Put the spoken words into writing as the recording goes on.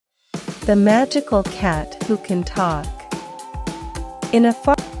The magical cat who can talk. In a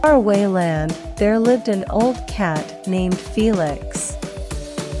faraway land, there lived an old cat named Felix.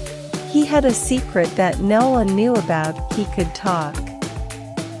 He had a secret that no one knew about. He could talk.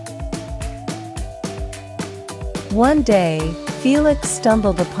 One day, Felix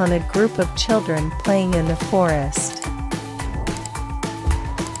stumbled upon a group of children playing in the forest.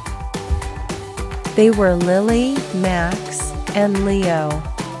 They were Lily, Max, and Leo.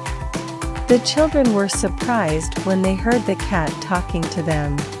 The children were surprised when they heard the cat talking to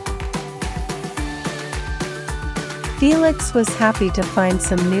them. Felix was happy to find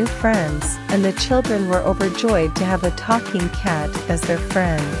some new friends, and the children were overjoyed to have a talking cat as their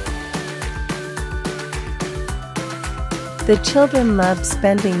friend. The children loved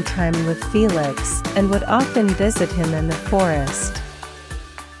spending time with Felix and would often visit him in the forest.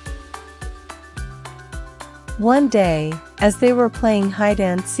 One day, as they were playing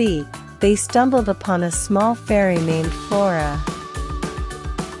hide-and-seek, they stumbled upon a small fairy named Flora.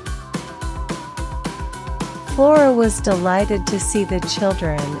 Flora was delighted to see the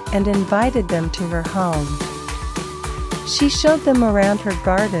children and invited them to her home. She showed them around her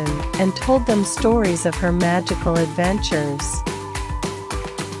garden and told them stories of her magical adventures.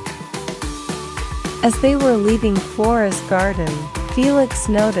 As they were leaving Flora's garden, Felix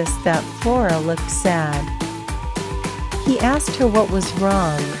noticed that Flora looked sad. He asked her what was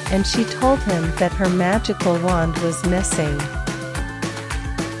wrong, and she told him that her magical wand was missing.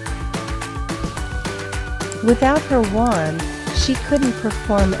 Without her wand, she couldn't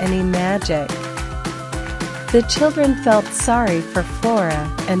perform any magic. The children felt sorry for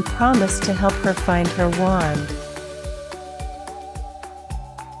Flora and promised to help her find her wand.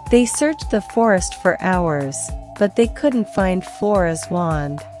 They searched the forest for hours, but they couldn't find Flora's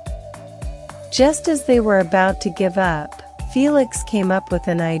wand. Just as they were about to give up, Felix came up with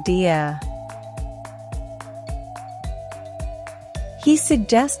an idea. He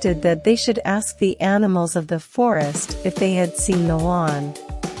suggested that they should ask the animals of the forest if they had seen the wand.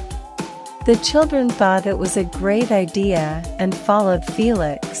 The children thought it was a great idea and followed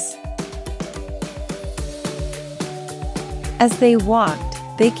Felix. As they walked,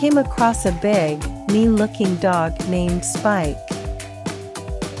 they came across a big, mean-looking dog named Spike.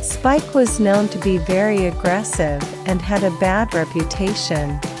 Spike was known to be very aggressive and had a bad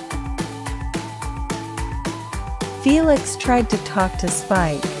reputation. Felix tried to talk to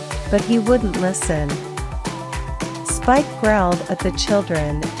Spike, but he wouldn't listen. Spike growled at the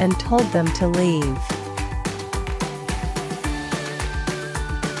children and told them to leave.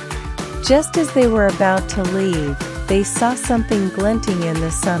 Just as they were about to leave, they saw something glinting in the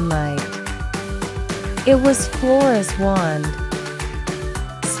sunlight. It was Flora's wand.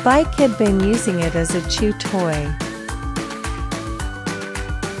 Spike had been using it as a chew toy.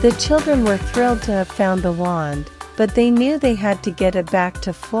 The children were thrilled to have found the wand, but they knew they had to get it back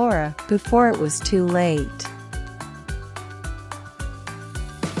to Flora before it was too late.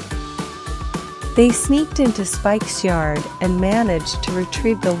 They sneaked into Spike's yard and managed to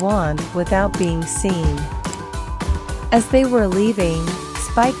retrieve the wand without being seen. As they were leaving,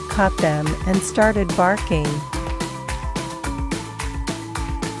 Spike caught them and started barking.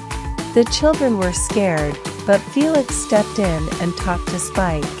 The children were scared, but Felix stepped in and talked to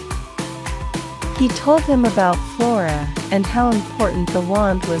Spike. He told him about Flora and how important the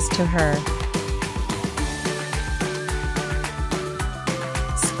wand was to her.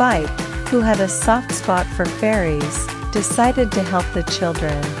 Spike, who had a soft spot for fairies, decided to help the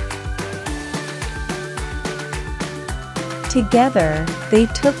children. Together, they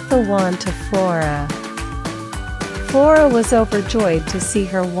took the wand to Flora. Flora was overjoyed to see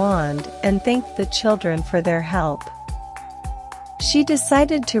her wand and thanked the children for their help. She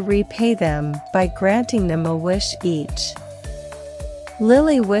decided to repay them by granting them a wish each.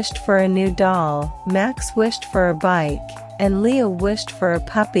 Lily wished for a new doll, Max wished for a bike, and Leo wished for a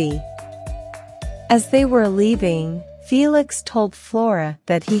puppy. As they were leaving, Felix told Flora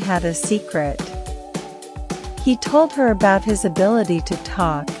that he had a secret. He told her about his ability to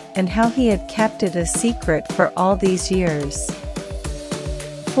talk and how he had kept it a secret for all these years.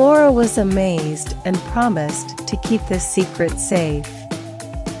 Flora was amazed and promised to keep this secret safe.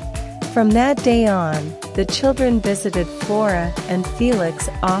 From that day on, the children visited Flora and Felix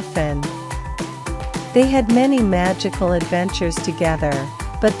often. They had many magical adventures together,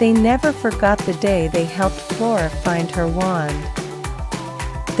 but they never forgot the day they helped Flora find her wand.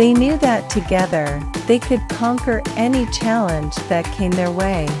 They knew that together, they could conquer any challenge that came their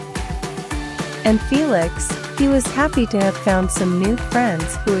way. And Felix, he was happy to have found some new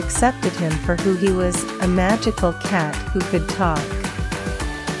friends who accepted him for who he was, a magical cat who could talk.